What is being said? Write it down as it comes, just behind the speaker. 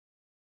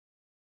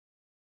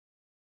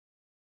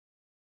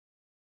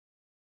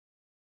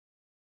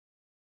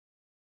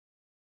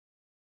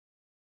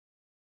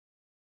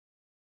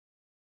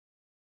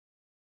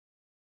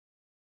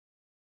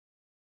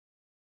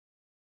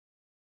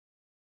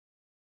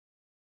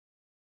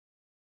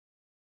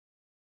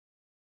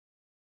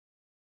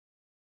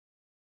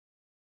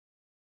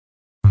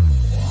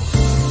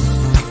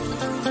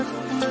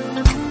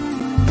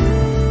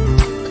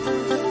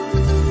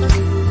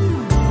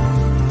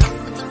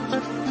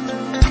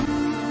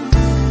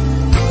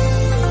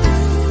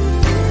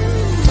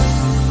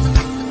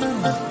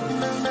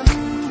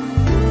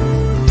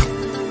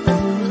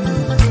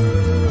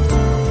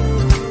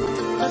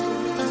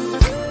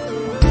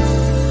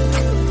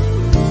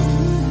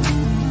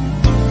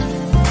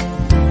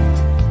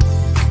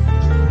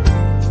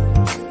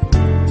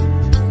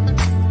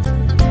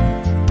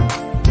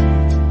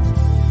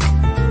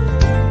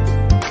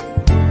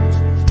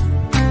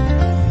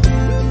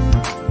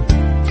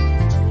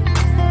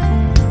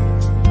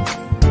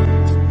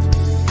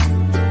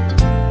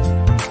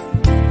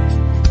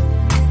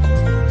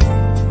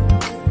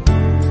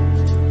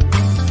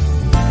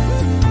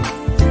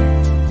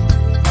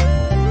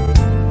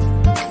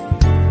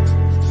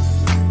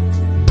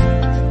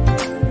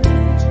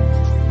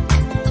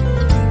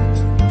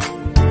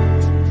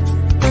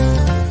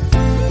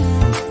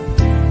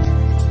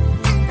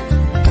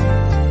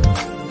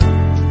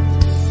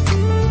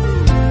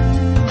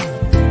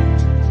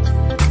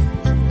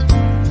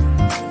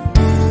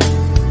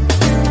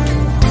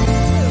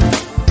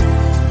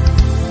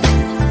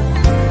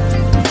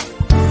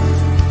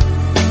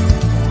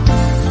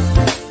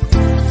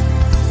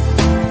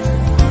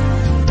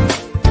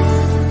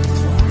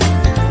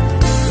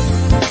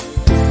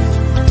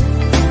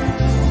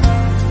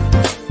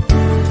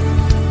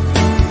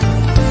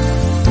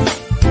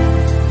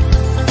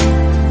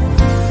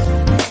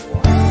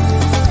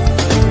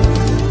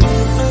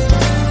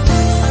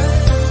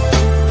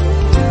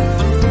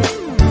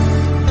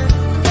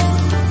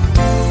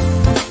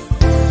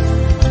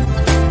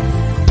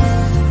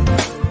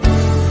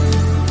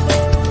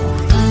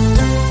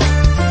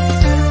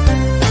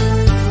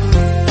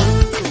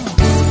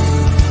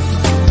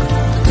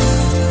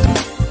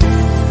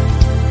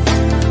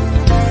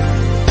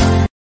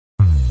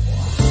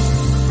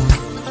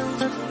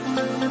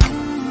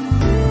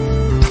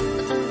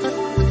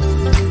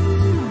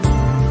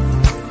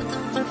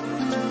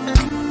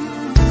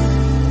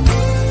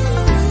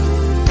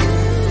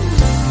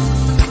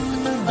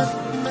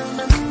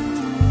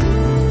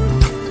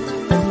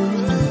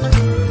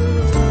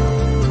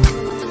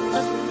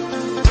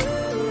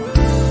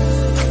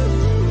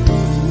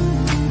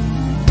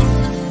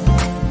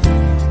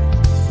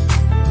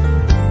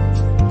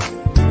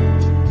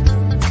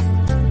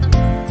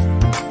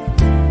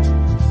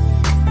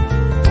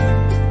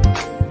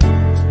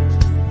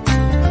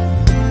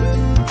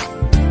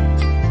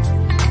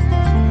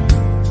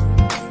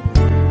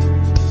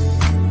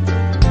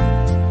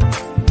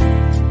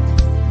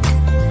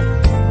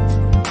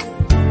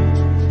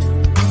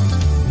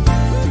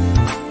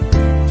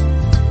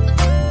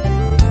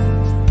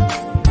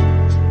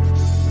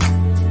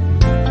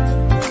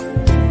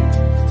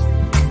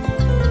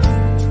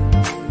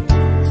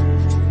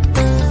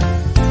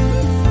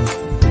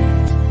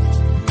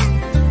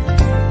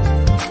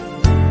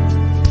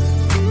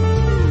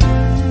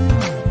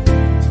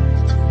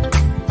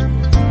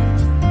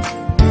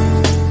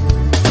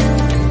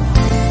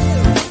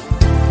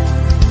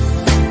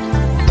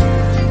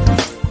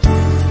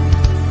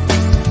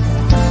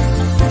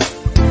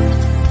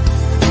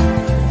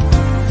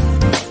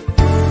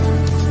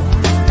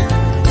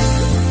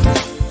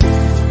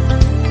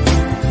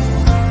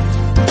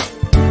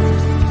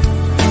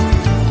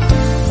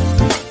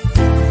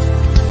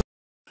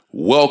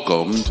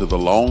Welcome to the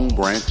Long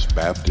Branch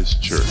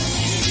Baptist Church.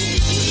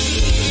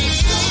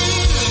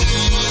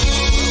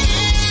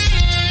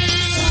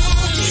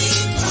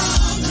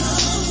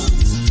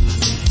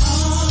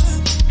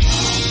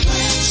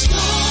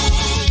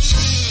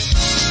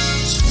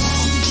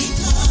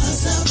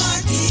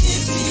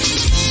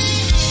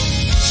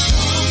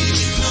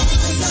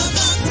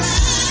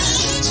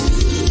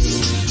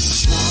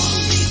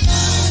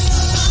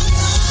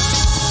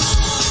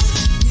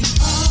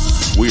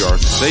 We are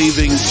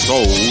saving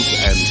souls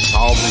and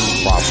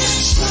solving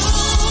problems.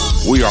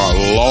 We are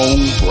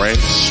Long Branch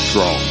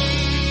Strong.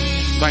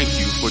 Thank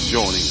you for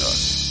joining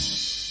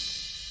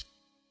us.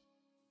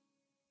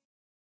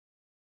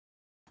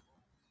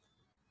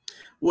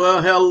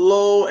 Well,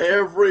 hello,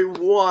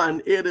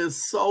 everyone. It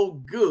is so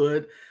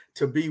good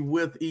to be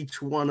with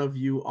each one of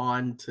you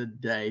on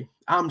today.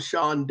 I'm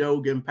Sean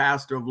Dogan,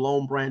 pastor of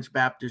Long Branch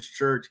Baptist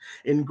Church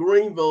in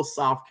Greenville,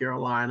 South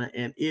Carolina,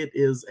 and it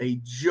is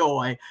a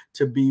joy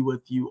to be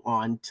with you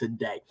on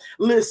today.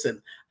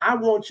 Listen, I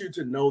want you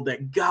to know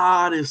that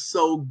God is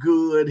so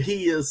good.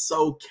 He is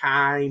so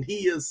kind.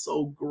 He is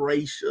so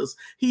gracious.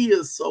 He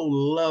is so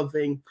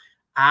loving.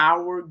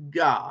 Our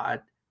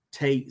God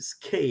takes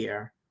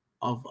care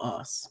of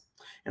us.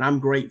 And I'm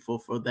grateful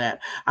for that.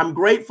 I'm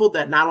grateful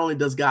that not only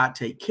does God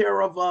take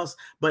care of us,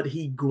 but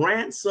he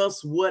grants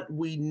us what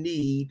we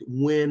need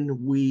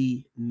when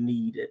we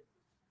need it.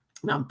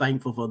 And I'm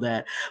thankful for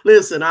that.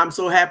 Listen, I'm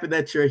so happy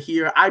that you're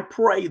here. I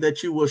pray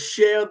that you will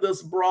share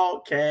this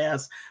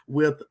broadcast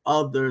with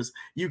others.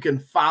 You can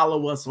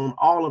follow us on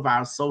all of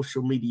our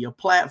social media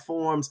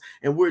platforms,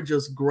 and we're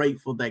just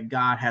grateful that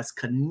God has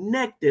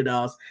connected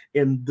us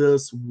in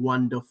this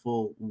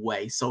wonderful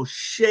way. So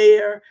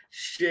share,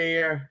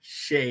 share,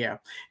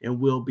 share, and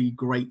we'll be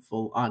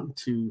grateful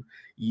unto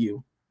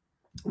you.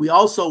 We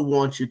also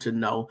want you to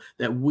know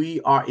that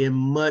we are in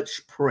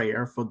much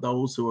prayer for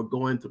those who are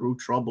going through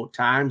troubled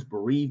times,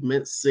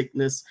 bereavement,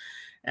 sickness,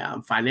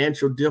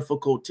 financial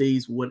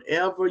difficulties,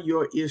 whatever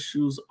your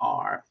issues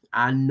are.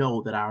 I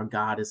know that our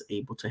God is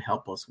able to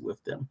help us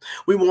with them.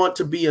 We want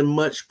to be in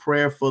much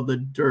prayer for the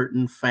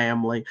Durden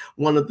family.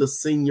 One of the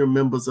senior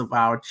members of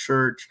our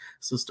church,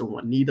 Sister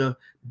Juanita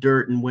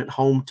Durden, went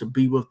home to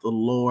be with the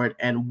Lord,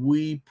 and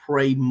we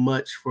pray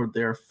much for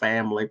their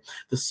family.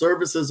 The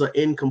services are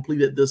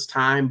incomplete at this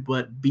time,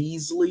 but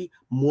Beasley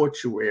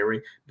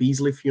Mortuary,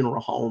 Beasley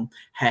Funeral Home,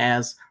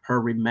 has her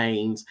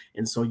remains,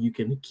 and so you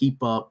can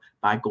keep up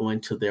by going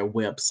to their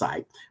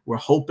website. We're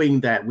hoping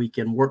that we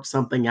can work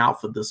something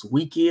out for this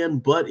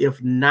weekend, but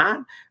if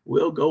not,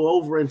 we'll go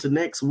over into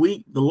next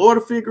week. The Lord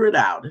will figure it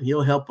out, and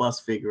he'll help us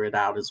figure it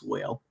out as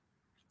well.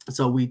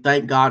 So we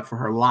thank God for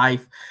her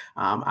life.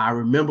 I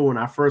remember when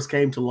I first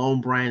came to Long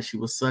Branch, she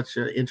was such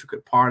an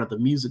intricate part of the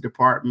music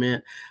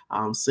department,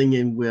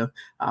 singing with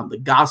the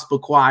gospel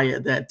choir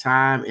at that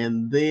time,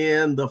 and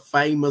then the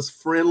famous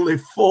Friendly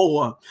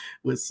Four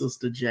with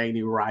Sister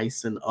Janie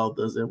Rice and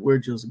others. And we're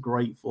just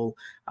grateful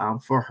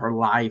for her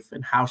life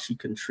and how she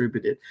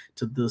contributed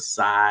to this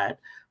side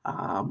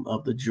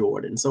of the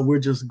Jordan. So we're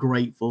just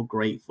grateful,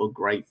 grateful,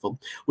 grateful.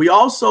 We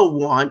also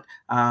want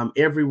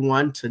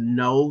everyone to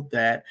know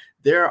that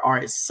there are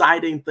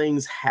exciting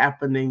things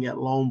happening at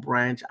Long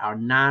Branch. Our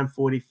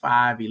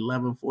 9:45,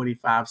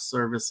 11:45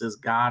 services,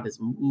 God is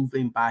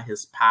moving by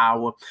his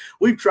power.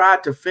 We've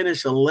tried to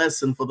finish a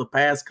lesson for the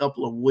past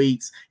couple of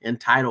weeks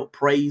entitled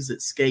Praise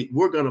Escape.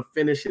 We're going to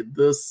finish it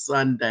this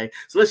Sunday.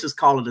 So let's just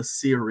call it a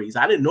series.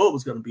 I didn't know it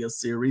was going to be a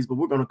series, but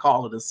we're going to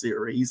call it a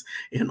series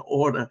in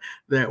order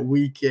that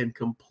we can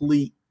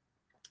complete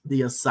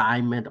the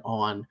assignment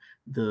on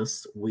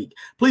this week.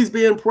 Please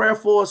be in prayer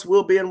for us.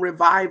 We'll be in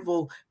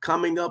revival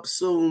coming up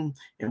soon,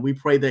 and we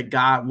pray that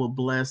God will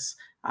bless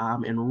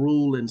and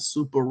rule and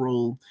super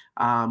rule.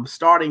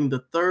 Starting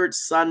the third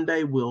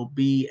Sunday, we'll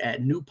be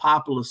at New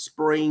Poplar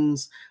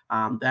Springs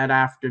that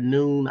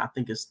afternoon. I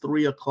think it's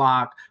 3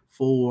 o'clock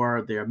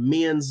for their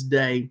Men's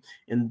Day.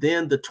 And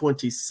then the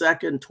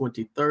 22nd,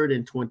 23rd,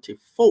 and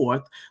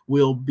 24th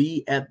will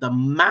be at the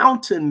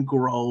Mountain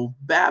Grove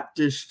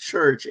Baptist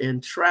Church in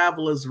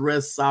Travelers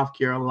Rest, South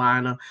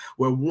Carolina,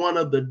 where one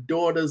of the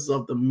daughters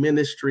of the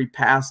ministry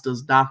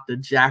pastors, Dr.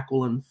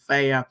 Jacqueline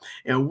Fair,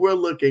 and we're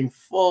looking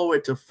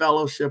forward to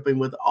fellowshipping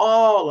with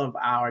all of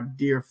our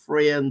dear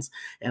friends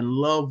and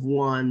loved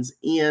ones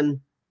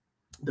in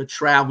the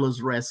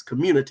Travelers Rest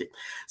community.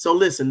 So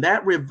listen,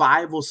 that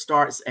revival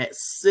starts at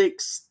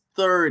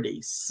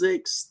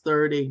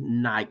 6:30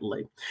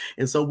 nightly.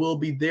 And so we'll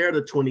be there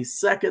the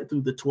 22nd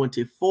through the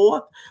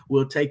 24th.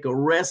 We'll take a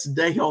rest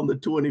day on the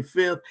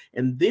 25th.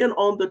 And then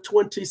on the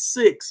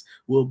 26th,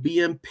 we'll be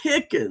in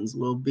Pickens.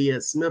 We'll be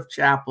at Smith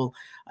Chapel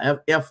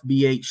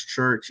FBH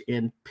Church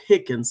in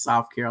Pickens,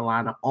 South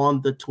Carolina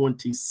on the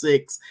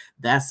 26th.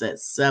 That's at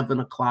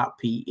 7 o'clock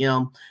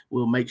p.m.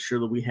 We'll make sure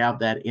that we have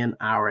that in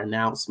our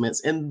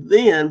announcements. And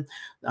then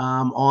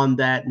on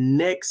that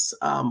next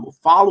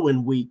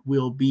following week,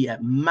 we'll be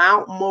at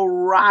Mount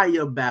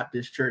Moriah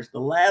Baptist Church. The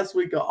last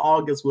week of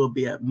August will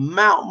be at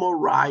Mount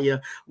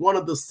Moriah. One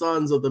of the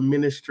sons of the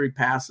ministry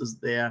pastors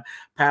there,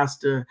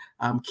 Pastor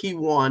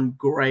Keywan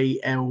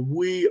Gray, and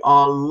we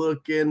are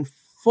looking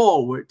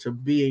forward to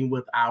being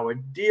with our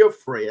dear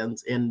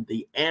friends in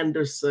the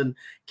Anderson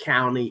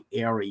County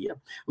area.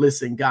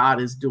 Listen, God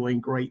is doing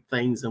great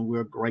things, and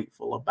we're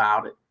grateful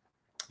about it.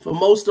 For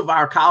most of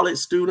our college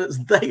students,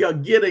 they are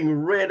getting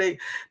ready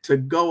to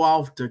go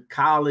off to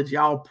college.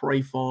 Y'all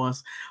pray for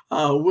us.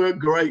 We're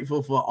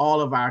grateful for all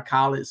of our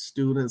college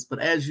students. But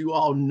as you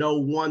all know,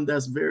 one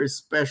that's very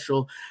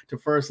special to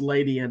First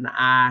Lady and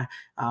I,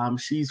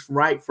 she's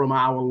right from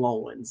our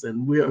loins.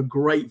 And we are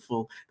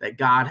grateful that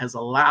God has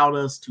allowed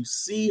us to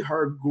see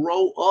her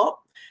grow up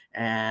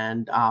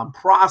and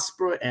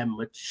prosper and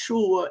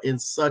mature in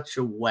such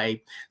a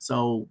way.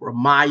 So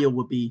Ramaya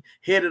will be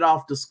headed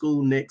off to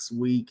school next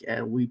week,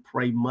 and we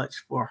pray much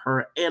for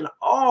her and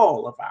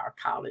all of our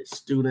college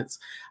students.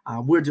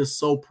 We're just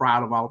so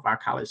proud of all of our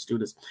college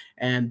students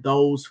and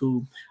those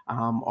who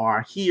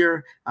are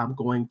here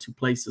going to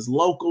places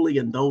locally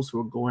and those who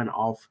are going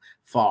off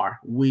far.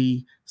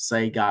 We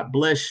say God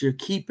bless you.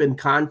 Keep in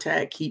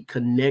contact, keep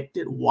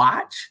connected,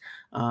 watch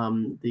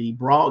the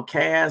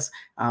broadcast,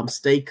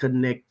 stay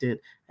connected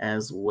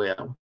as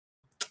well.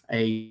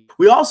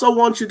 We also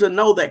want you to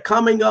know that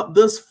coming up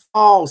this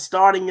fall,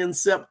 starting in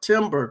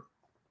September,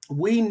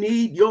 we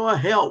need your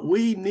help.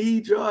 We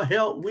need your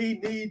help. We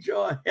need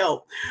your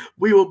help.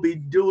 We will be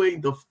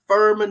doing the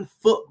Furman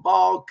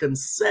football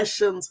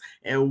concessions,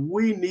 and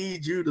we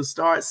need you to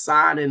start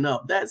signing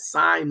up. That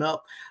sign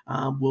up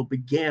will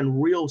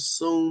begin real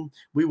soon.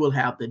 We will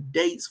have the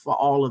dates for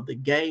all of the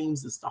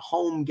games. It's the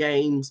home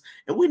games,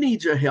 and we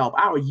need your help.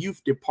 Our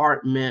youth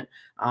department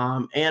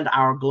and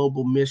our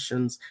global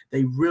missions,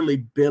 they really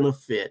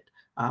benefit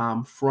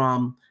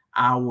from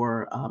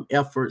our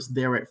efforts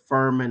there at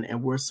Furman,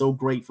 and we're so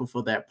grateful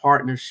for that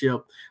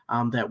partnership,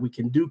 that we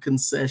can do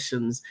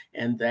concessions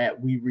and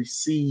that we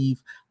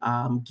receive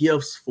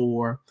gifts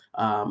for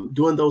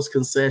doing those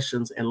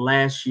concessions. And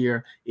last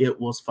year it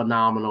was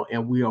phenomenal,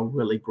 and we are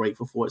really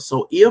grateful for it.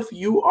 So if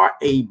you are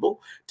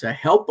able to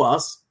help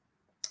us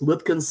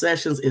with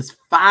concessions, it's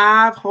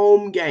 5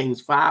 home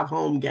games.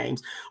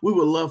 We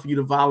would love for you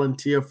to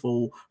volunteer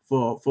for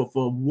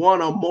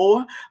one or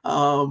more,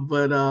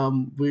 but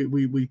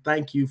we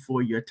thank you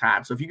for your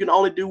time. So if you can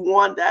only do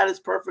one, that is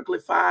perfectly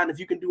fine. If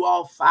you can do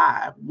all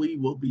 5, we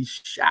will be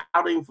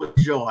shouting for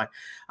joy.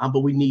 But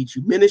we need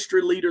you.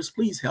 Ministry leaders,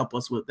 please help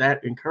us with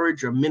that.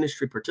 Encourage your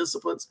ministry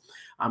participants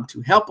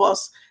to help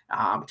us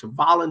to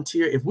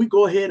volunteer. If we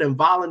go ahead and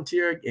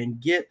volunteer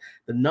and get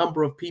the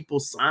number of people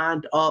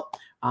signed up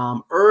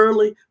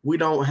early, we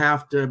don't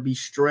have to be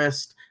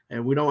stressed,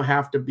 and we don't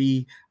have to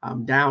be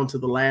down to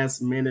the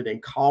last minute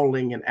and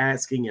calling and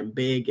asking and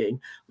begging.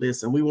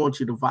 Listen, we want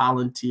you to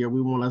volunteer.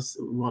 We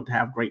want to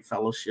have great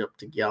fellowship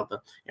together,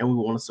 and we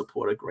want to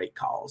support a great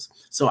cause.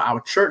 So our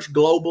church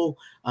global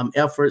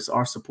efforts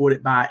are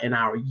supported by, and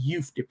our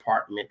youth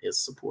department is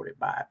supported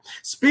by.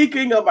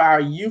 Speaking of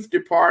our youth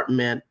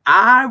department,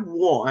 I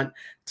want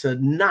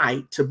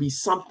tonight to be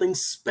something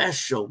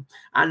special.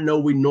 I know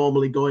we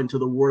normally go into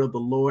the word of the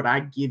Lord. I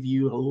give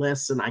you a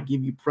lesson. I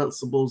give you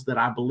principles that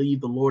I believe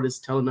the Lord is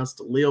telling us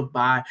to live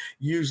by.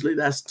 Usually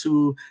that's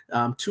 2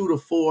 to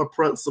 4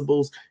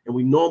 principles, and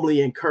we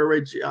normally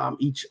encourage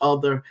each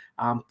other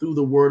through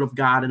the word of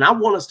God. And I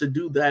want us to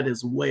do that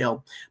as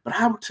well.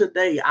 But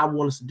today I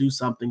want us to do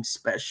something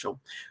special.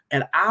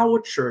 At our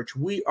church,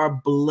 we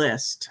are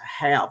blessed to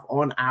have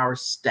on our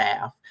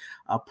staff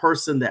a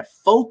person that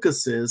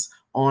focuses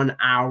on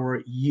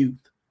our youth.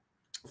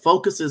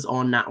 Focuses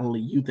on not only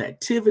youth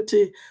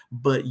activity,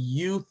 but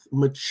youth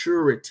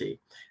maturity.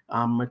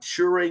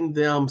 Maturing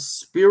them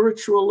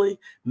spiritually,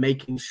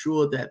 making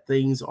sure that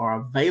things are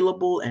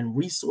available and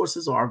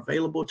resources are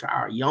available to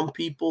our young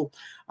people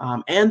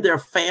and their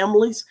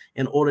families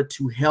in order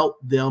to help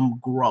them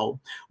grow.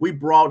 We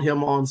brought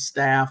him on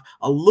staff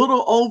a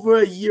little over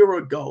a year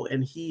ago,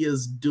 and he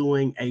is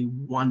doing a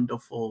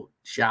wonderful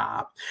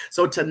job.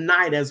 So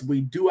tonight, as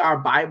we do our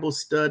Bible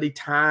study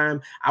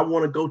time, I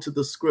want to go to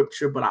the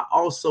scripture, but I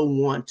also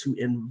want to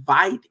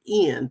invite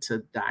in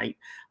tonight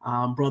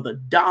Brother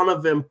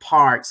Donovan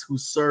Parks, who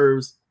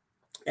serves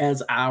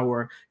as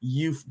our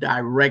youth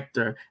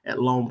director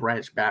at Lone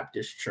Branch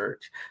Baptist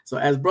Church. So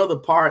as Brother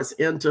Parks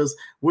enters,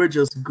 we're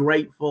just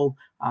grateful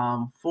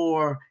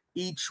for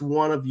each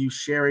one of you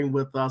sharing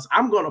with us.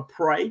 I'm going to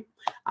pray,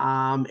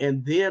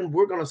 and then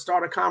we're going to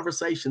start a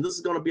conversation. This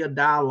is going to be a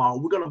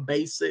dialogue. We're going to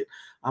base it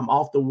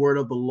off the word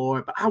of the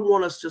Lord, but I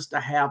want us just to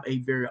have a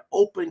very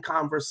open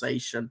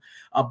conversation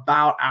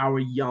about our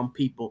young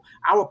people.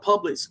 Our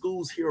public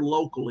schools here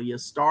locally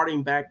is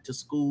starting back to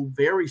school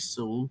very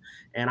soon,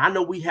 and I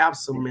know we have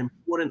some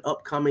important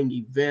upcoming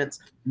events.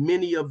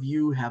 Many of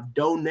you have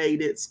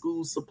donated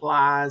school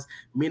supplies.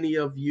 Many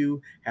of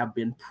you have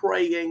been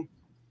praying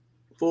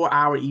for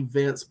our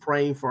events,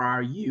 praying for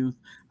our youth.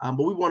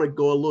 But we want to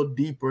go a little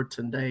deeper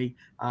today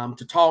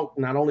to talk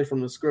not only from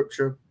the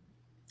scripture,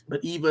 but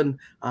even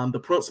the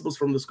principles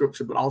from the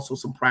scripture, but also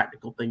some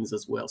practical things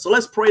as well. So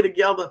let's pray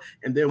together,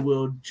 and then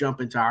we'll jump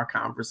into our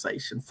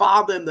conversation.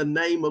 Father, in the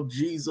name of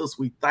Jesus,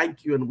 we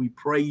thank you and we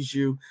praise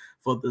you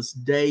for this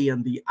day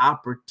and the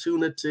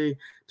opportunity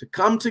to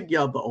come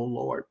together, oh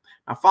Lord.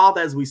 Now, Father,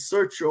 as we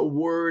search your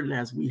word and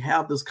as we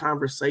have this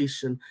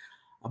conversation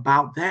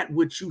about that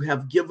which you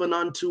have given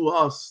unto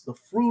us, the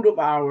fruit of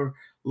our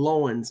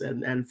loins.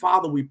 And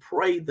Father, we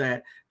pray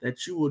that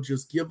you will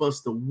just give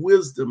us the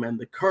wisdom and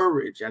the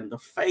courage and the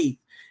faith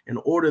in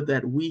order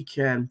that we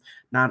can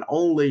not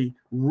only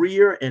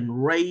rear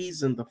and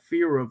raise in the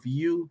fear of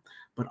you,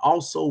 but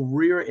also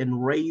rear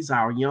and raise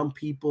our young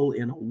people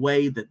in a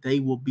way that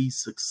they will be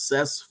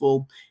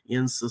successful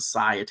in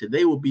society.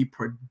 They will be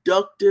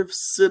productive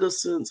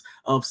citizens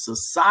of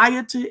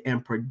society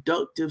and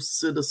productive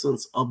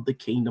citizens of the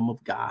kingdom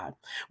of God.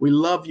 We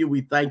love you,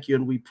 we thank you,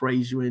 and we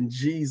praise you in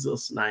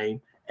Jesus' name.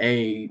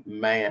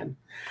 Amen.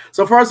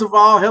 So first of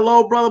all,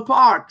 hello, Brother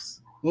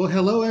Parks. Well,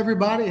 hello,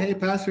 everybody. Hey,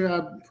 Pastor, I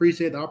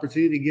appreciate the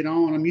opportunity to get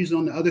on. I'm usually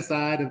on the other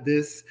side of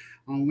this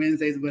on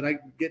Wednesdays, but I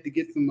get to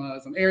get some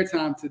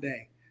airtime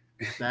today.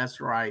 That's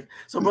right.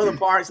 So Brother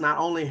Parks not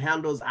only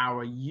handles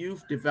our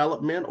youth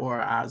development or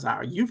as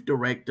our youth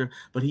director,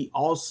 but he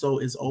also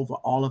is over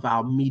all of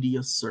our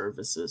media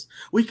services.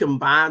 We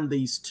combine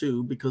these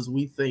two because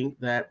we think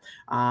that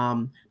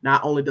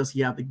not only does he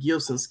have the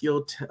gifts and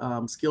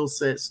skill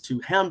sets to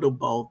handle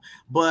both,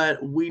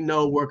 but we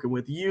know working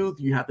with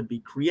youth, you have to be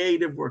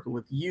creative. Working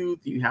with youth,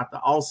 you have to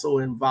also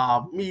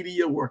involve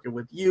media. Working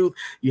with youth,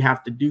 you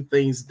have to do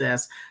things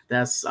that's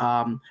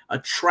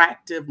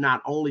attractive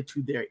not only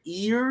to their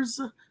ears,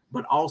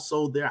 but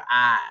also their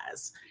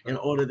eyes, in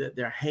order that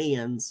their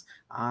hands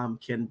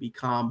can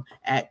become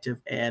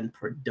active and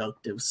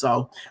productive.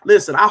 So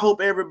listen, I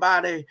hope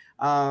everybody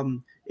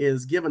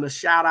is giving a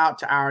shout out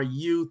to our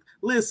youth.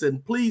 Listen,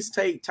 please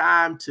take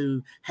time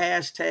to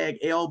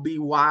hashtag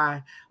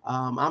LBY.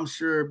 I'm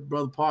sure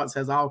Brother Parks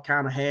has all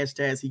kind of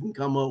hashtags he can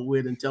come up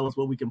with and tell us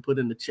what we can put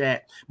in the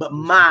chat. But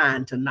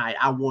mine tonight,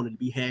 I wanted to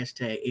be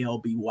hashtag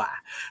LBY.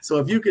 So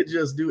if you could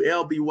just do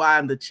LBY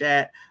in the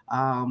chat,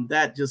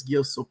 that just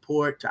gives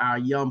support to our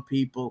young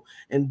people.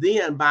 And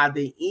then by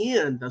the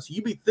end, so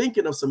you be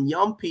thinking of some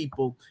young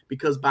people,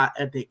 because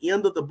at the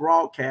end of the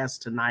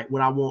broadcast tonight,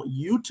 what I want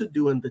you to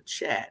do in the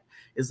chat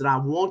is that I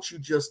want you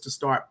just to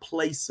start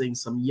placing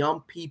some young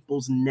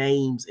people's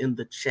names in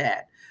the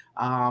chat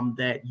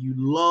that you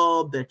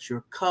love, that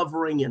you're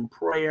covering in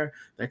prayer,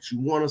 that you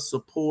want to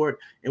support.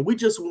 And we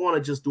just want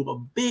to just do a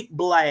big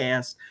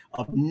blast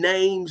of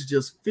names,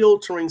 just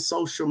filtering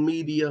social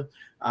media.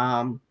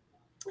 And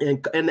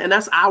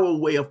that's our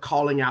way of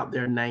calling out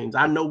their names.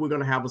 I know we're going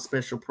to have a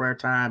special prayer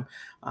time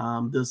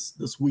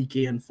this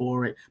weekend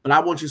for it, but I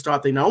want you to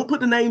start thinking. I don't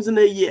put the names in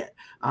there yet.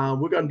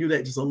 We're going to do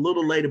that just a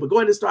little later, but go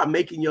ahead and start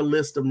making your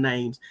list of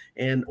names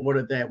in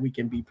order that we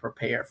can be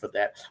prepared for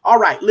that. All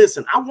right,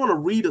 listen, I want to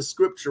read a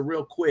scripture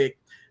real quick,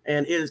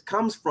 and it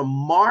comes from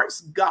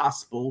Mark's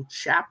Gospel,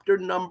 chapter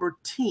number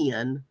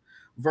 10,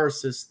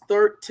 verses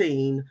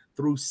 13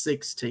 through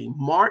 16.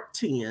 Mark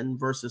 10,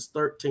 verses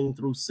 13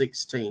 through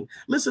 16.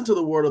 Listen to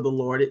the word of the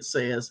Lord. It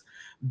says,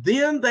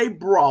 "Then they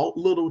brought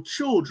little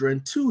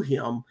children to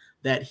him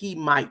that he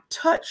might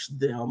touch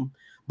them,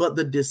 but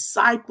the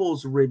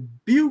disciples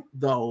rebuked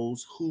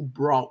those who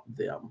brought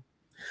them.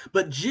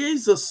 But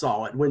Jesus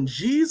saw it. When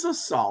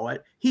Jesus saw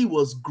it, he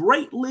was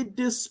greatly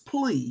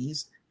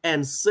displeased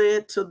and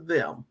said to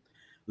them,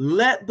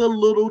 'Let the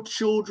little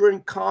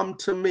children come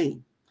to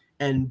me,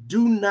 and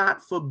do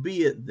not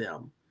forbid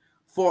them,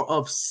 for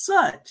of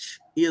such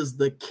is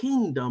the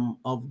kingdom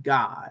of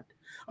God.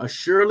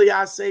 Surely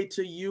I say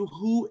to you,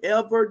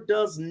 whoever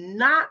does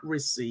not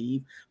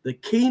receive the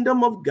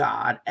kingdom of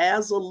God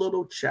as a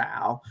little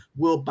child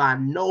will by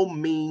no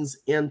means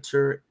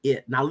enter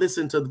it.'" Now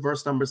listen to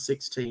verse number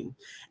 16.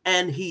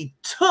 "And he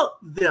took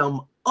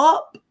them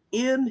up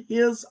in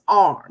his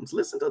arms,"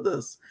 listen to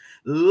this,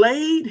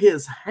 "laid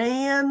his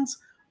hands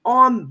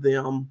on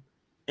them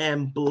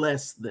and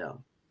blessed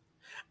them."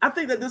 I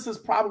think that this is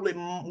probably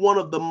one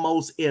of the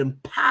most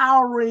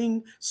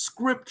empowering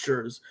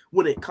scriptures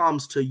when it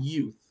comes to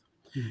youth.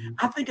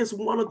 I think it's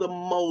one of the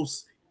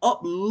most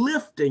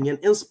uplifting and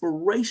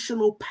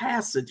inspirational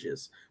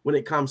passages when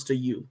it comes to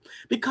youth,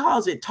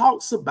 because it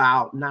talks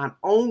about not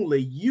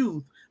only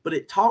youth, but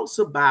it talks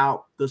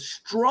about the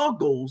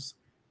struggles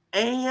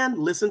and,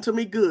 listen to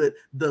me good,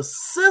 the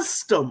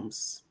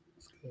systems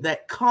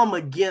that come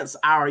against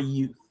our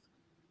youth.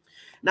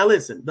 Now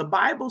listen, the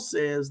Bible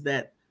says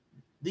that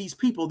these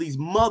people, these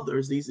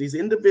mothers, these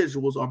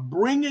individuals are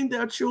bringing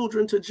their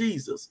children to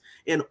Jesus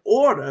in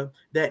order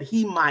that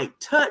he might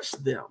touch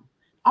them.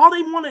 All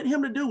they wanted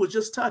him to do was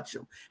just touch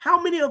them.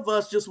 How many of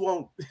us just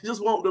want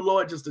the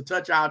Lord just to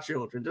touch our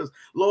children?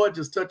 Lord,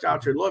 just touch our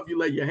children. Lord, if you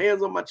lay your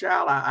hands on my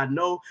child, I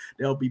know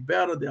they'll be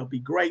better, they'll be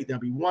great, they'll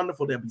be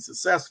wonderful, they'll be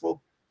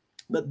successful.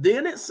 But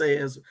then it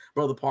says,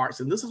 Brother Parks,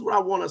 and this is what I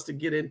want us to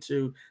get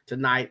into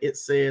tonight. It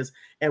says,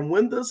 "And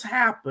when this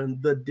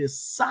happened, the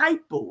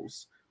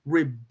disciples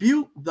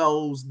rebuked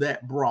those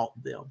that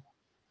brought them."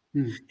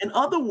 In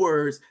other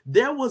words,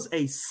 there was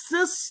a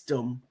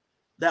system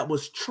that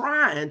was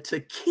trying to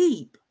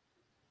keep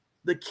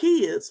the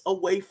kids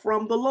away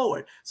from the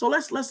Lord. So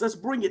let's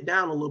bring it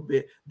down a little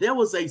bit. There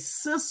was a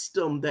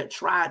system that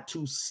tried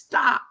to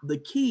stop the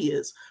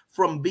kids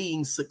from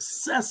being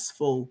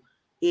successful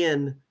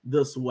in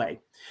this way.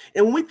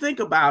 And when we think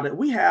about it,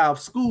 we have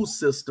school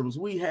systems,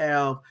 we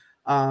have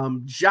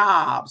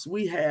jobs,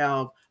 we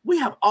have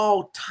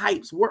all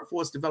types,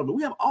 workforce development.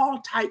 We have all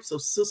types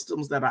of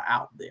systems that are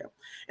out there.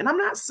 And I'm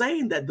not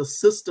saying that the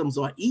systems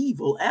are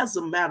evil. As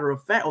a matter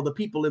of fact, or the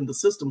people in the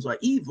systems are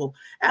evil.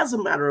 As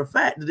a matter of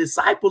fact, the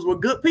disciples were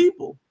good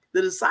people.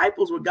 The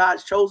disciples were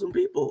God's chosen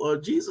people, or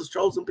Jesus'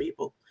 chosen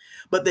people.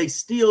 But they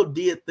still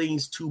did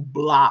things to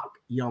block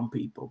young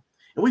people.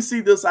 And we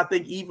see this, I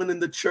think, even in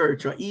the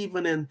church, or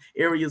even in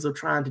areas of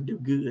trying to do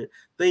good,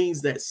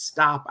 things that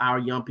stop our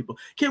young people.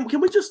 Can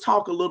we just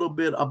talk a little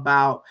bit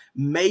about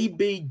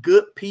maybe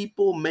good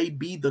people may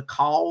be the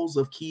cause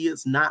of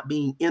kids not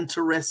being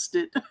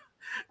interested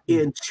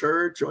in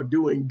church or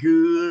doing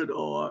good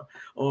or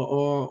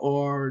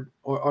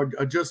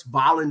just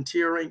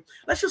volunteering?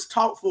 Let's just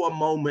talk for a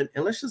moment,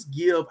 and let's just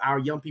give our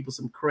young people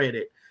some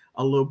credit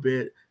a little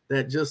bit.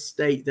 That just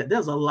state that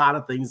there's a lot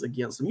of things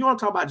against them. You want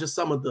to talk about just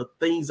some of the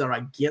things that are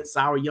against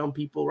our young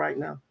people right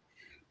now?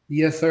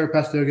 Yes, sir,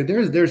 Pastor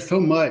Dogan. There's so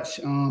much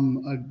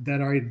that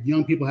our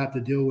young people have to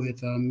deal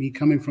with. Me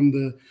coming from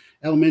the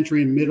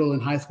elementary and middle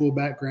and high school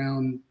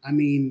background, I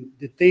mean,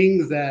 the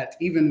things that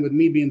even with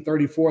me being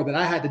 34 that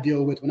I had to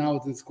deal with when I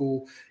was in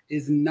school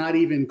is not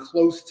even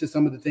close to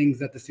some of the things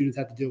that the students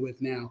have to deal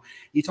with now.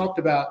 You talked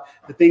about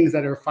the things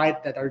that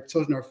our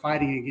children are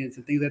fighting against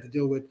and things they have to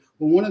deal with.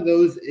 Well, one of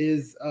those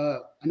is, I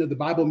know the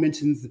Bible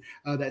mentions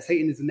that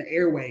Satan is in the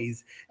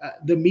airways,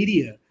 the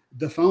media,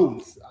 the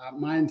phones.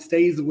 Mine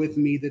stays with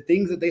me. The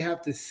things that they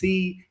have to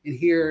see and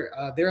hear,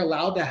 they're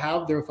allowed to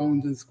have their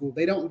phones in school.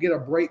 They don't get a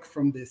break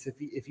from this.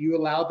 If you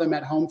allow them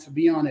at home to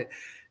be on it,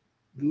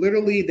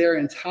 literally their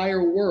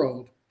entire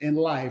world in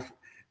life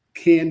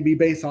can be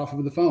based off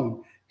of the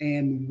phone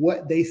and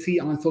what they see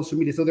on social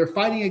media. So they're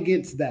fighting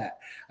against that.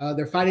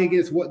 They're fighting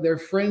against what their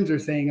friends are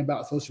saying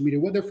about social media,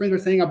 what their friends are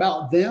saying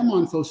about them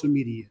on social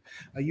media.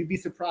 You'd be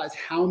surprised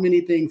how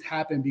many things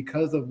happen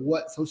because of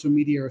what social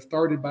media are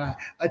started by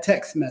a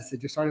text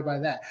message or started by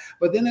that.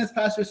 But then, as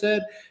Pastor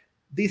said,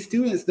 these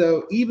students,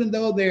 though, even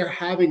though they're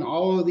having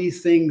all of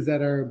these things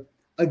that are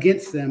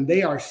against them,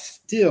 they are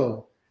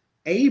still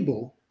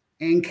able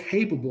and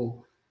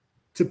capable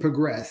to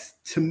progress,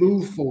 to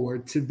move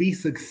forward, to be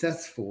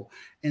successful.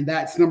 And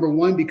that's number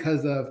one,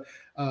 because of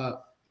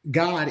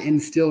God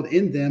instilled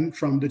in them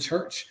from the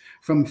church,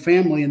 from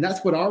family. And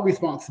that's what our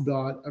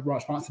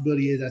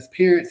responsibility is as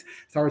parents.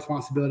 It's our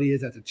responsibility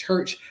is as a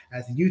church,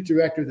 as youth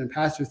directors and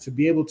pastors, to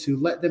be able to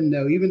let them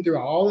know, even through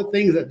all the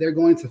things that they're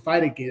going to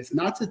fight against,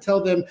 not to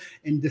tell them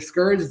and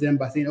discourage them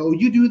by saying, oh,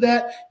 you do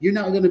that, you're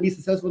not going to be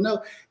successful.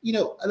 No,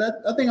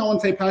 I think I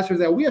want to say, Pastor, is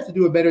that we have to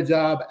do a better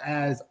job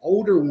as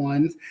older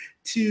ones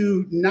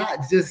to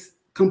not just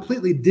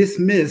completely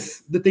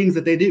dismiss the things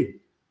that they do,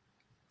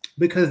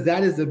 because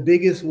that is the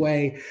biggest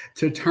way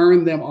to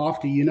turn them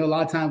off to you. A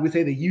lot of times we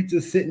say that you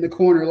just sit in the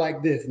corner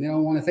like this and they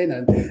don't want to say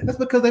nothing. That's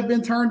because they've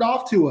been turned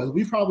off to us.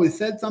 We probably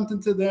said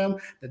something to them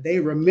that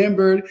they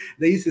remembered.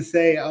 They used to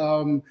say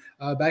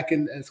back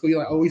in school, you're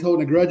like, oh, he's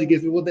holding a grudge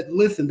against me. Well,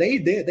 listen,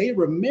 they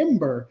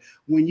remember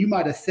when you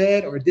might have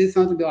said or did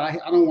something that I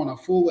don't want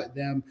to fool with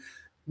them.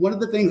 One of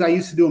the things I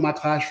used to do in my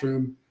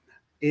classroom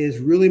is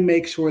really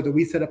make sure that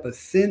we set up a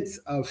sense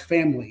of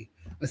family,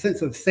 a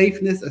sense of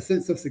safeness, a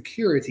sense of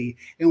security.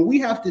 And we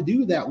have to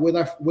do that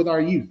with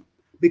our youth,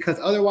 because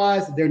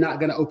otherwise they're not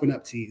going to open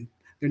up to you.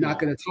 They're not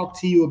going to talk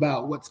to you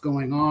about what's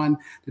going on.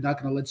 They're not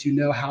going to let you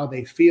know how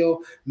they feel.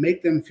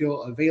 Make them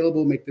feel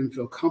available, make them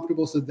feel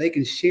comfortable so they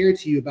can share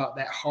to you about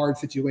that hard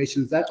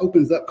situations. That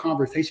opens up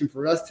conversation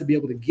for us to be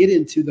able to get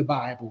into the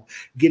Bible,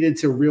 get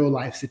into real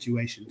life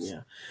situations.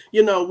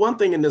 Yeah. One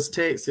thing in this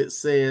text, it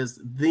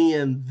says,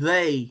 then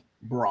they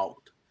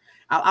brought.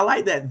 I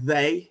like that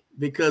they,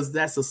 because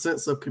that's a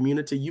sense of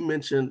community. You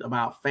mentioned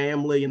about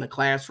family in the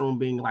classroom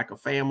being like a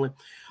family,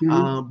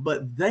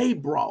 but they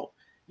brought.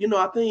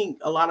 I think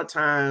a lot of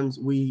times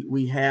we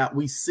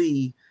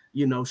see,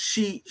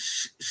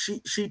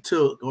 she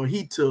took, or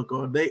he took,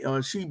 or they,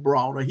 or she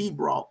brought, or he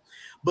brought,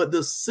 but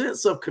the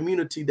sense of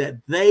community that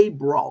they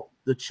brought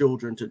the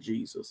children to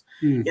Jesus.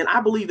 And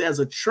I believe as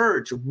a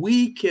church,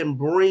 we can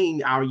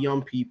bring our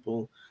young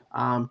people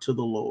to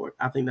the Lord.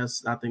 I think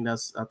that's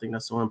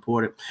so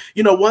important.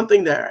 One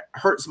thing that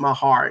hurts my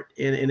heart,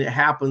 and it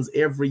happens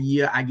every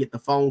year, I get the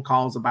phone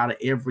calls about it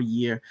every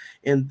year,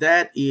 and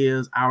that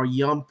is our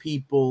young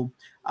people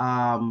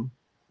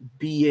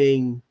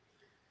being,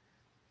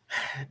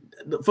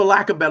 for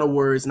lack of better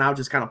words, and I'll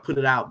just kind of put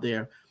it out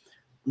there,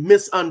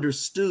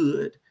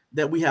 misunderstood,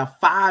 that we have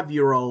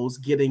 5-year-olds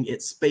getting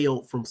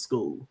expelled from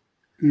school.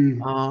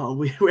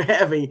 We're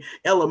having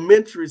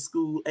elementary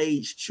school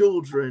age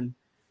children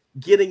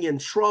getting in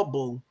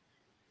trouble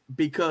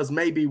because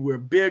maybe we're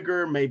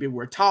bigger, maybe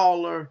we're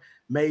taller,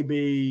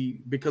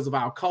 maybe because of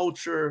our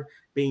culture,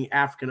 being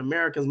African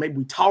Americans, maybe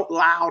we talk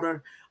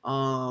louder,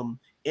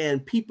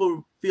 and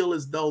people feel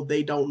as though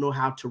they don't know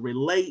how to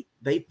relate.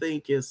 They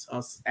think it's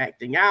us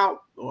acting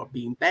out or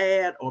being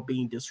bad or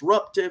being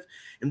disruptive.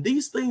 And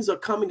these things are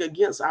coming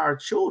against our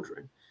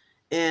children.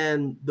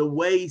 And the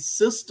way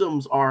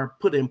systems are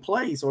put in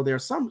place, or there are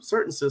some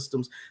certain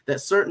systems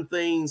that certain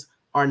things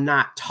are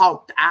not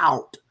talked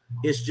out.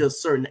 It's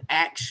just certain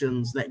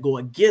actions that go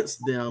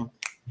against them,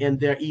 and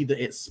they're either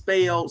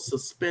expelled,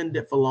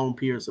 suspended for long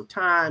periods of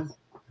time,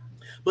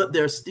 but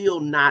they're still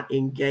not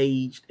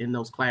engaged in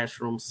those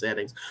classroom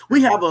settings.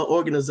 We have an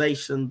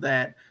organization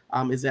that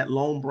is at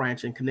Lone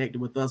Branch and connected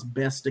with us,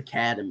 Best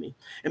Academy.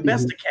 And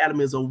Best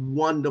Academy is a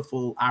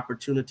wonderful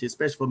opportunity,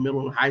 especially for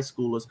middle and high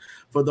schoolers,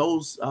 for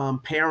those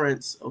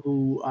parents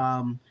who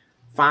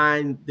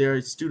find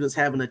their students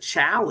having a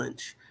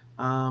challenge.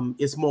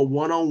 It's more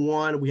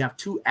one-on-one. We have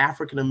 2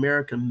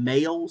 African-American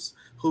males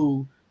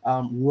who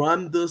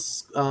run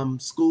this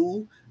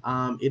school.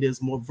 It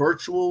is more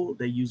virtual.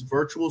 They use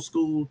virtual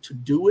school to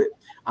do it.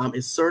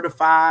 It's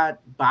certified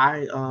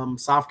by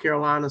South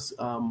Carolina's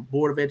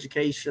Board of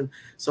Education.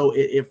 So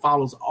it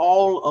follows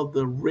all of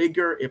the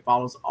rigor. It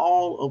follows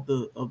all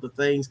of the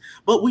things.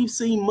 But we've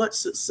seen much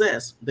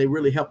success. They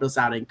really helped us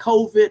out in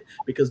COVID,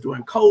 because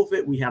during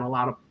COVID, we had a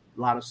lot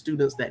of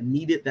students that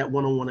needed that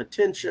one-on-one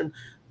attention.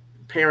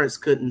 Parents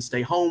couldn't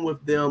stay home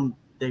with them.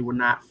 They were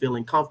not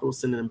feeling comfortable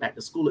sending them back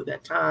to school at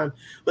that time,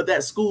 but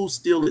that school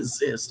still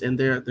exists, and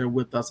they're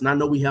with us. And I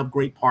know we have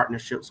great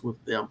partnerships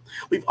with them.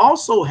 We've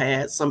also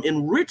had some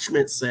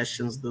enrichment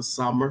sessions this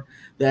summer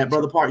that,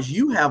 Brother Parks,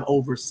 you have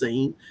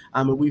overseen.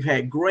 And we've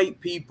had great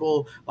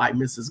people like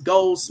Mrs.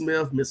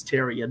 Goldsmith, Miss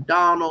Terry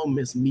O'Donnell,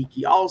 Miss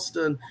Miki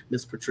Alston,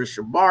 Miss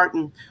Patricia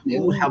Barton,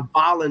 who have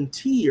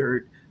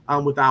volunteered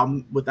with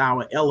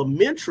our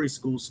elementary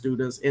school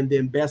students, and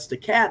then Best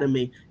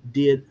Academy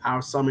did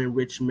our summer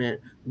enrichment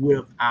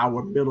with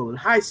our middle and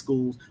high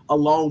schools,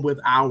 along with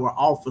our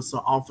Officer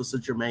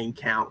Jermaine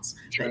Counts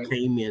that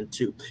came in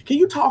too. Can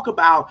you talk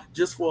about,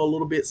 just for a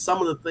little bit,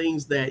 some of the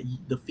things that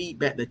the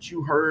feedback that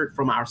you heard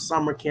from our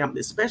summer camp,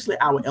 especially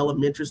our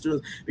elementary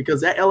students,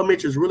 because that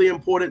elementary is really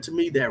important to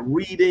me, that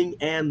reading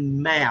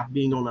and math,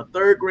 being on a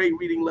 3rd grade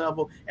reading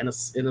level and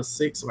in a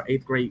 6th or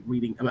 8th grade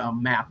reading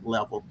math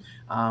level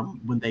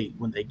when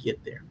they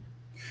get there.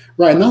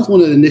 Right, and that was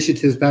one of the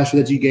initiatives, Pastor,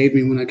 that you gave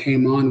me when I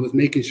came on, was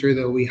making sure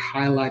that we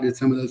highlighted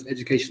some of those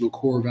educational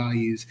core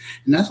values.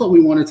 And that's what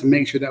we wanted to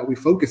make sure that we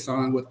focus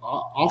on with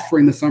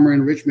offering the summer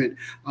enrichment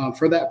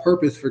for that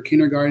purpose, for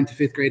kindergarten to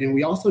 5th grade. And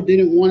we also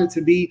didn't want it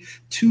to be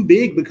too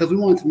big, because we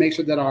wanted to make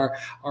sure that our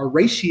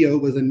ratio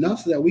was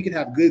enough so that we could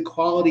have good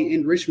quality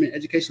enrichment,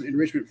 educational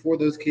enrichment for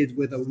those kids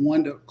with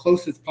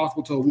closest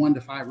possible to a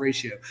 1-to-5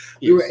 ratio.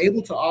 Yes. We were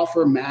able to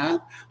offer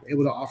math,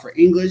 able to offer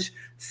English,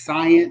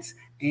 science,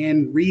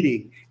 and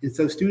reading. And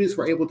so students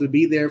were able to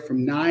be there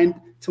from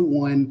 9 to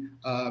 1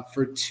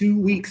 for 2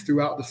 weeks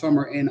throughout the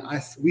summer. And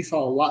we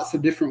saw lots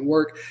of different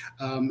work.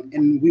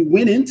 And we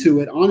went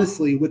into it,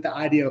 honestly, with the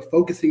idea of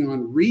focusing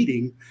on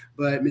reading.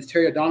 But Ms.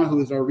 Terry O'Donnell,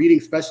 who is our reading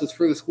specialist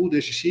for the school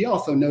district, she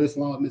also noticed,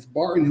 along with Ms.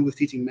 Barton, who was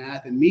teaching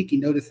math, and Miki,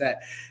 noticed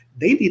that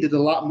they needed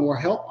a lot more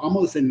help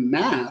almost in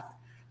math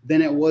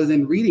than it was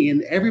in reading.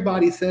 And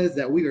everybody says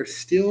that we are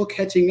still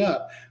catching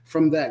up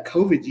from that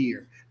COVID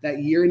year.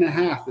 That year and a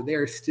half, that they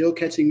are still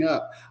catching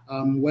up,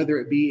 whether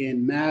it be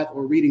in math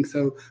or reading.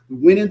 So we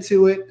went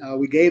into it.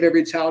 We gave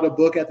every child a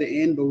book at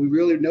the end, but we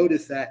really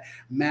noticed that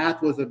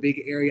math was a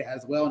big area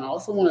as well. And I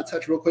also want to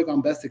touch real quick on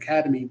Best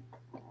Academy.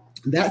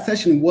 That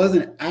session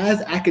wasn't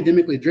as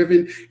academically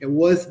driven. It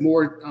was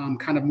more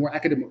kind of more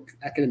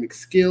academic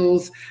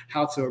skills,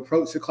 how to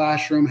approach the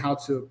classroom, how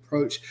to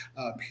approach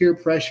peer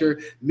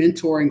pressure,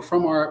 mentoring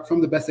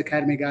from the Best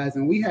Academy guys.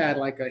 And we had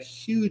like a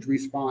huge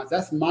response.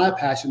 That's my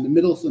passion. The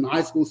middle school and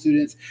high school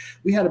students,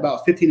 we had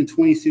about 15 to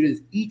 20 students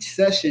each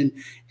session,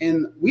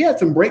 and we had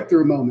some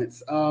breakthrough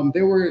moments.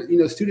 There were,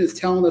 students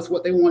telling us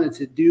what they wanted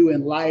to do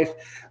in life,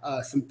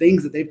 some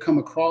things that they've come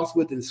across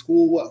with in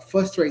school, what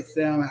frustrates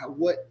them,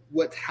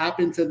 what's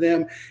happened to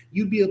them.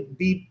 You'd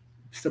be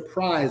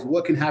surprised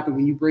what can happen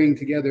when you bring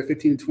together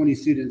 15 to 20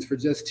 students for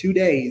just 2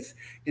 days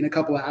in a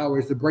couple of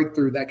hours, the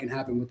breakthrough that can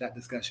happen with that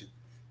discussion.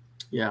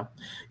 Yeah.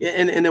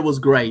 And it was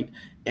great.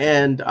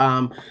 And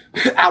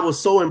I was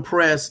so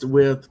impressed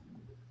with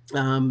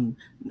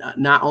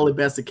not only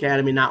Best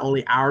Academy, not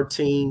only our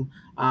team,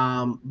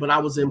 but I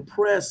was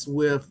impressed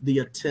with the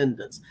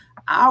attendance.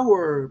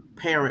 Our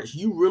parents,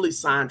 you really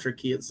signed your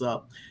kids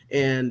up,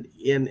 and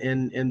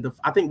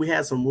I think we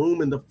had some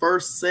room in the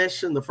first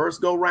session, the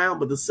first go round,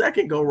 but the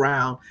second go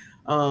round,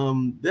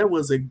 there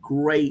was a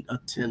great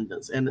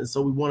attendance, and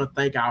so we want to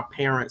thank our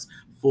parents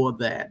for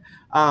that.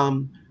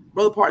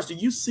 Brother Parks, do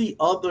you see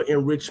other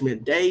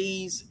enrichment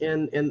days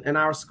in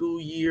our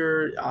school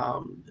year,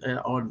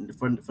 or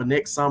for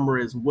next summer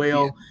as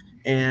well?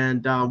 Yeah.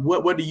 And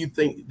what do you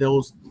think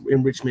those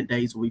enrichment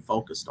days will be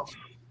focused on?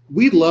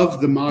 we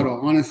loved the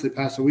model, honestly,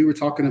 Pastor. We were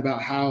talking about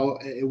how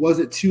it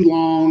wasn't too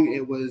long.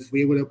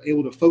 We were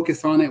able to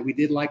focus on it. We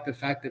did like the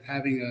fact of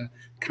having a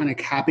kind of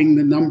capping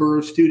the number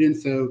of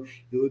students, so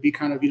it would be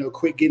kind of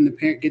quick getting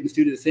the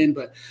students in.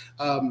 But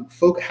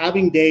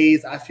having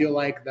days, I feel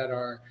like, that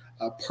are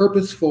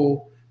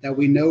purposeful, that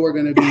we know are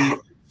going to be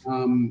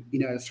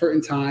at a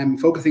certain time,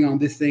 focusing on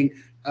this thing.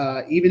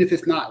 Even if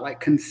it's not like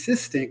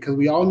consistent, because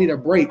we all need a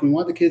break. We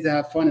want the kids to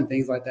have fun and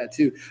things like that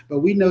too. But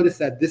we noticed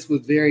that this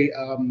was very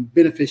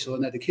beneficial,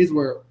 and that the kids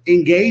were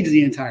engaged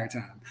the entire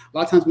time. A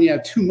lot of times when you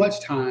have too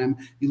much time,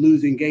 you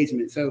lose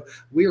engagement. So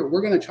we're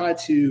going to try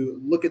to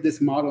look at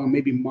this model and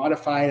maybe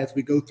modify it as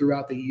we go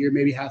throughout the year,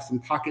 maybe have some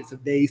pockets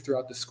of days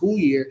throughout the school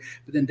year,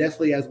 but then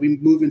definitely as we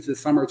move into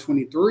summer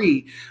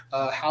 23,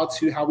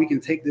 how we can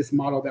take this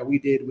model that we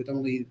did with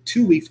only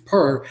 2 weeks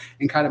per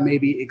and kind of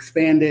maybe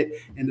expand it,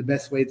 and the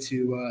best way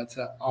to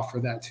offer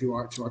that to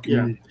our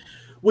community. Yeah.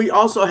 We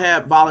also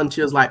have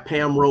volunteers like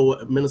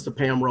Minister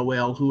Pam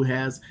Rowell, who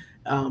has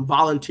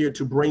volunteered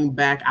to bring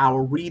back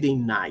our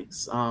reading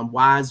nights,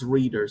 Wise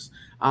Readers.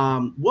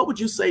 What would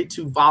you say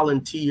to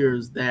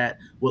volunteers that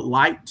would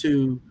like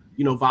to,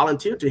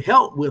 volunteer to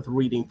help with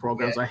reading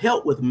programs, or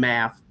help with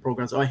math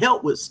programs, or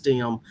help with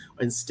STEM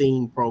and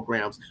STEAM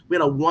programs? We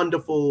had a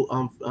wonderful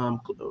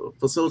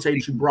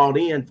facilitator you brought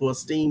in for a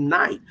STEAM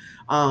night.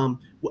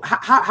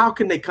 How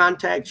can they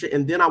contact you?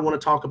 And then I want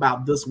to talk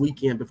about this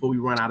weekend before we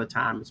run out of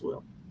time as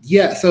well.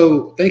 Yeah,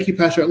 so thank you,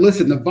 Pastor.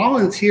 Listen, the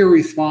volunteer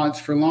response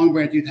for Long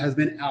Branch Youth has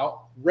been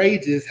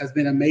outrageous, has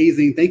been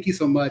amazing. Thank you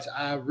so much.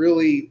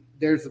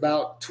 There's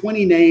about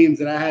 20 names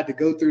that I had to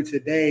go through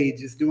today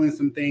just doing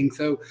some things.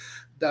 So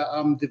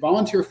the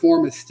volunteer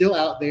form is still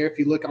out there if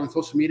you look on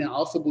social media. I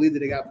also believe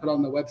that it got put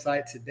on the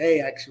website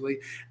today, actually.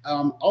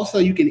 Also,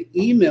 you can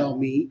email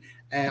me.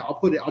 I'll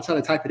try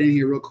to type it in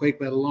here real quick,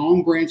 but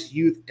Long Branch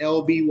Youth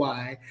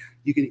LBY.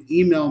 You can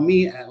email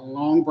me at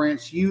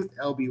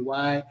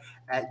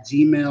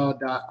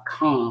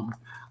longbranchyouthlby@gmail.com.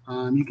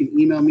 You can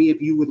email me if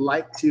you would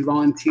like to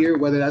volunteer,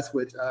 whether that's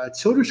with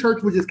Children's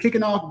Church, which is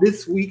kicking off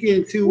this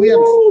weekend too. We have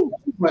so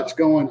much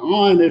going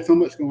on. There's so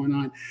much going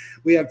on.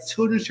 We have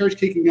Children's Church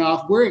kicking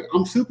off.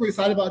 I'm super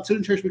excited about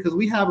Children's Church because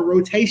we have a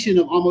rotation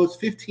of almost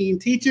 15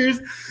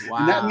 teachers. Wow.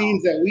 And that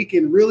means that we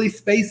can really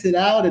space it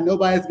out and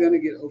nobody's going to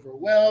get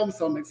overwhelmed.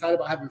 So I'm excited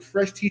about having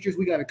fresh teachers.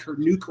 We got a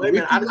new curriculum. Wait a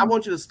minute, I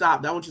want you to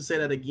stop. I want you to say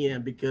that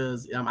again,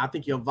 because I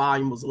think your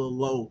volume was a little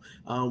low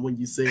when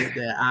you said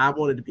that. I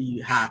wanted to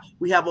be high.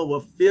 We have over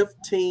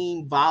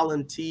 15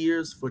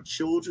 volunteers for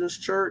Children's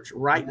Church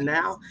right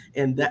now.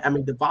 And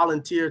the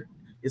volunteer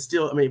is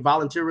still,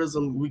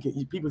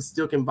 volunteerism, people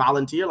still can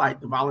volunteer, like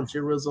the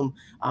volunteerism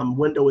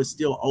window is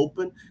still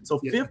open. So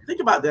think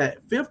about that,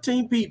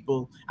 15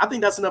 people. I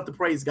think that's enough to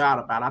praise God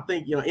about. I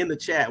think, in the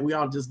chat, we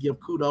all just give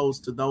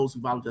kudos to those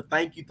who volunteer.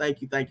 Thank you,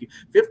 thank you, thank you.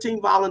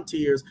 15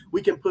 volunteers.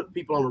 We can put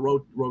people on a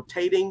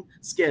rotating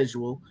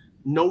schedule.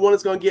 No one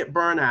is going to get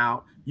burned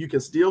out. You can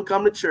still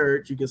come to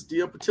church. You can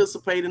still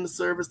participate in the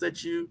service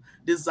that you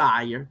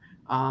desire.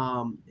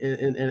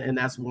 And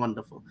that's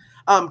wonderful.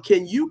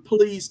 Can you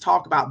please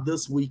talk about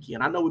this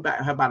weekend? I know we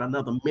have about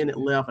another minute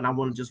left, and I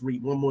want to just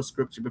read one more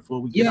scripture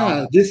before we get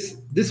on.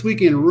 This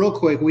weekend, real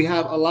quick, we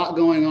have a lot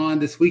going on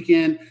this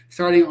weekend,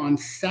 starting on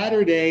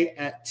Saturday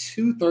at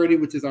 2:30,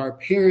 which is our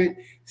Parent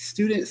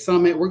Student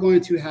Summit. We're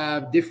going to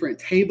have different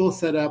tables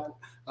set up.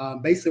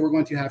 Basically, we're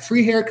going to have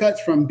free haircuts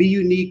from Be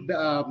Unique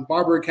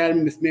Barber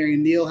Academy. Miss Mary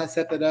Neal has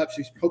set that up.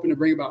 She's hoping to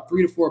bring about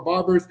 3 to 4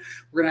 barbers.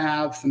 We're going to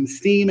have some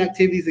STEAM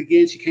activities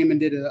again. She came and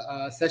did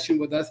a session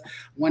with us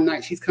one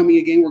night. She's coming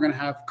again. We're going to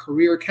have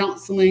career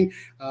counseling,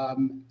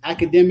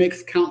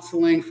 academics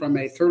counseling from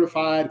a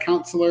certified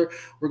counselor.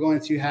 We're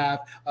going to have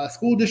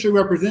school district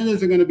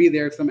representatives are going to be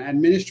there. Some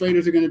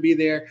administrators are going to be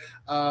there.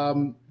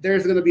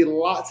 There's going to be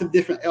lots of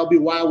different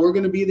LBY. We're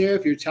going to be there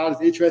if your child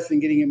is interested in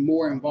getting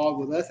more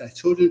involved with us as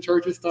Children's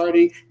Church is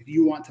starting. If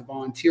you want to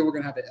volunteer, we're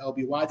going to have the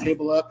LBY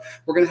table up.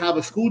 We're going to have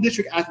a school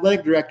district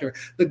athletic director.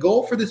 The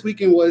goal for this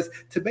weekend was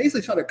to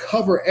basically try to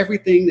cover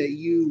everything that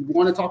you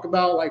want to talk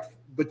about,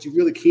 but you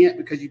really can't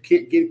because you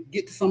can't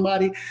get to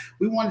somebody.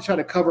 We want to try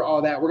to cover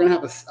all that. We're going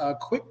to have a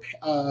quick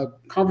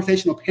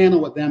conversational panel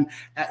with them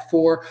at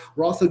 4.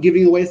 We're also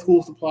giving away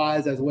school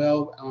supplies as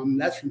well.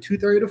 That's from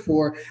 2:30 to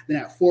 4. Then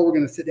at 4, we're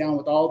going to sit down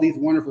with all these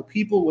wonderful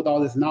people with all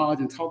this knowledge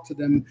and talk to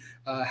them.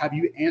 Have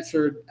you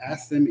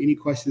ask them any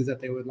questions that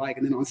they would like.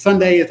 And then on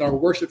Sunday, it's our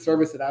worship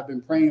service that I've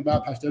been praying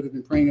about. Pastor Dogan has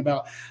been praying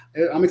about.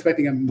 I'm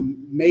expecting a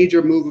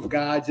major move of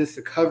God just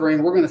to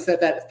covering. We're going to set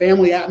that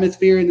family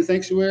atmosphere in the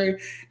sanctuary, and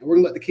we're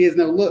going to let the kids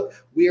know, look,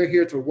 we are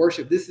here to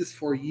worship. This is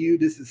for you.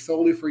 This is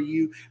solely for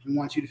you. We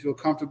want you to feel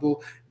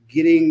comfortable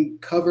getting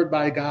covered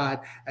by God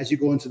as you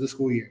go into the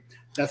school year.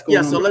 That's going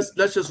on. So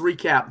let's just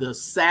recap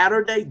this.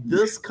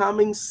 This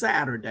coming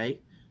Saturday,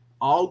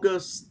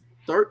 August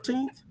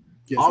 13th.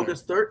 Yes,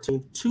 August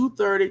 13th,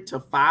 2:30 to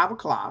 5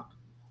 o'clock,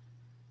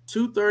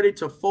 2:30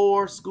 to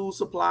 4, school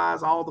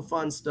supplies, all the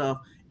fun stuff.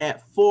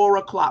 At 4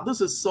 o'clock,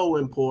 this is so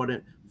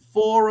important.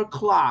 4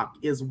 o'clock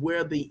is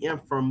where the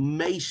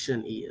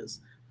information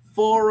is.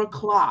 4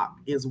 o'clock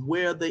is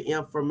where the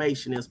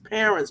information is.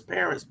 Parents,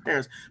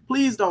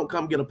 please don't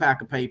come get a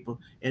pack of paper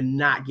and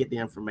not get the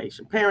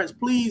information. Parents,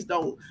 please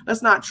don't.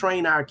 Let's not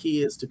train our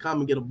kids to come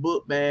and get a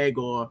book bag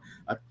or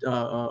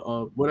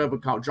a whatever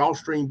called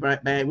drawstring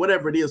bag,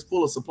 whatever it is,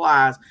 full of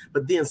supplies,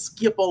 but then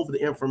skip over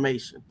the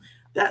information.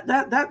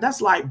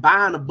 That's like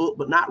buying a book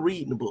but not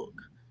reading the book.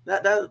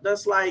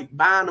 That's like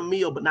buying a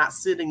meal but not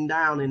sitting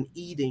down and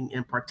eating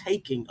and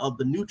partaking of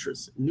the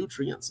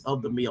nutrients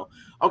of the meal.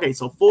 Okay,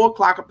 so 4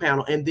 o'clock a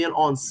panel, and then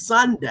on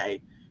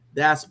Sunday,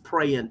 that's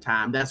praying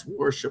time. That's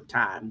worship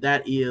time.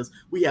 That is,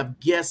 we have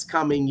guests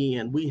coming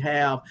in. We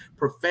have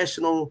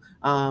professional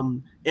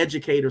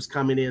educators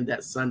coming in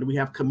that Sunday. We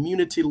have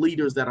community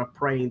leaders that are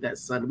praying that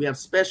Sunday. We have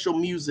special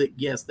music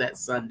guests that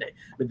Sunday,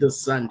 this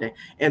Sunday.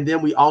 And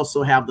then we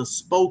also have the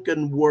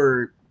spoken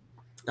word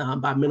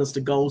by Minister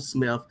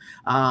Goldsmith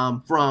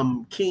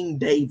from King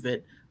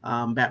David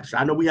Baptist.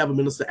 I know we have a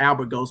Minister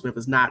Albert Goldsmith.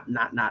 It's not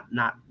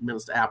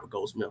Minister Albert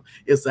Goldsmith.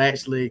 It's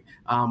actually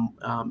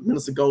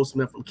Minister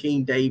Goldsmith from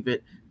King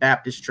David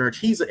Baptist Church.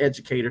 He's an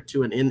educator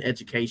too, and in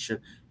education,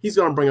 he's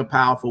going to bring a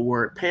powerful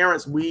word.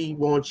 Parents, we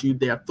want you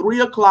there.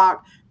 3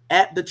 o'clock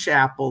at the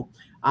chapel.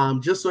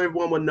 Just so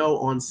everyone will know,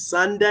 on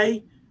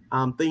Sunday,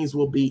 things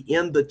will be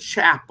in the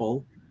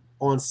chapel.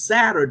 On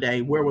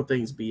Saturday, where will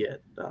things be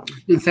at?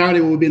 On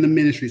Saturday, we'll be in the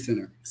ministry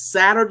center.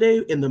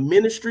 Saturday in the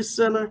ministry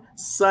center,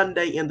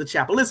 Sunday in the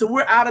chapel. Listen,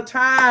 we're out of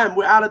time.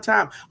 We're out of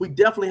time. We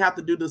definitely have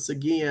to do this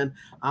again.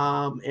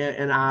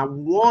 And I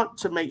want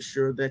to make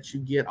sure that you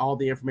get all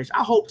the information.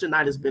 I hope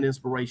tonight has been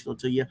inspirational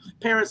to you.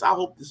 Parents, I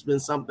hope this has been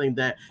something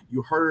that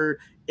you heard.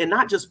 And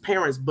not just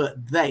parents,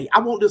 but they. I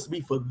want this to be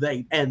for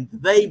they. And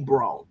they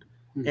brought,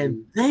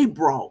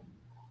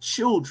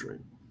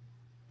 children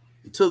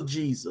to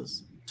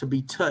Jesus, to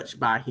be touched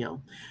by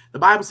him. The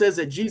Bible says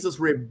that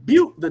Jesus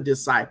rebuked the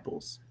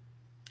disciples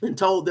and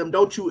told them,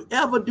 don't you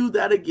ever do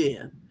that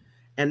again.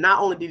 And not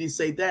only did he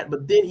say that,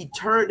 but then he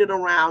turned it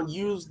around,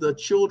 used the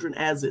children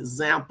as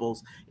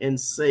examples, and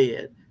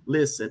said,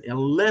 listen,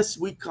 unless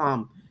we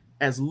come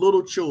as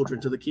little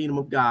children to the kingdom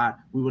of God,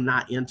 we will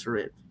not enter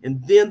it.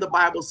 And then the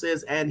Bible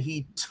says, and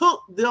he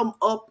took them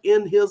up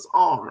in his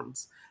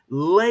arms,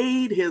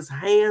 laid his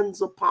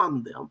hands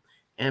upon them,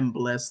 and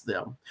bless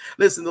them.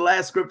 Listen, the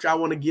last scripture I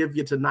want to give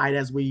you tonight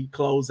as we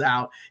close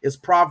out is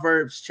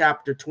Proverbs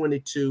chapter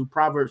 22,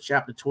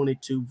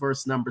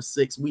 verse number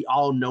 6. We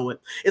all know it.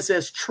 It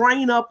says,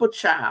 train up a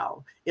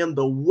child in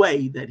the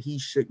way that he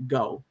should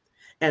go,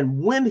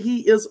 and when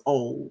he is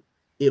old,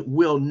 it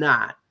will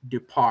not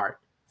depart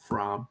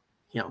from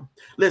him.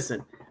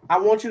 Listen, I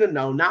want you to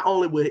know, not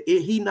only will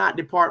he not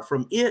depart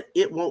from it,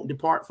 it won't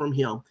depart from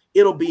him.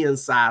 It'll be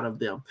inside of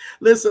them.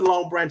 Listen,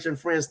 Long Branch and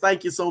friends,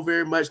 thank you so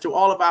very much to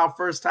all of our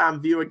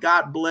first-time viewers.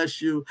 God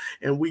bless you,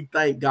 and we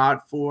thank God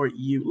for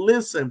you.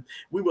 Listen,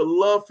 we would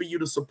love for you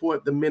to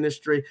support the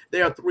ministry.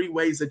 There are 3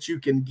 ways that you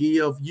can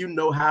give. You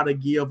know how to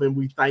give, and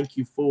we thank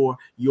you for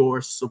your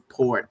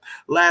support.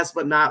 Last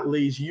but not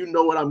least, you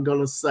know what I'm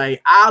going to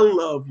say. I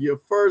love you.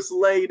 First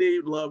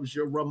Lady loves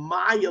you.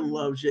 Ramaya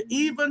loves you.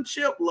 Even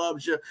Chip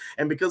loves you.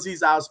 And because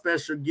he's our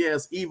special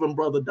guest, even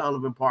Brother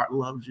Donovan Part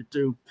loves you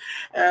too.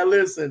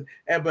 Listen,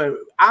 but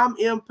I'm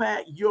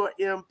impact, you're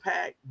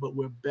impact, but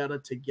we're better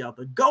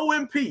together. Go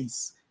in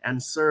peace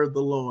and serve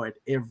the Lord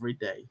every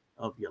day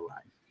of your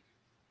life.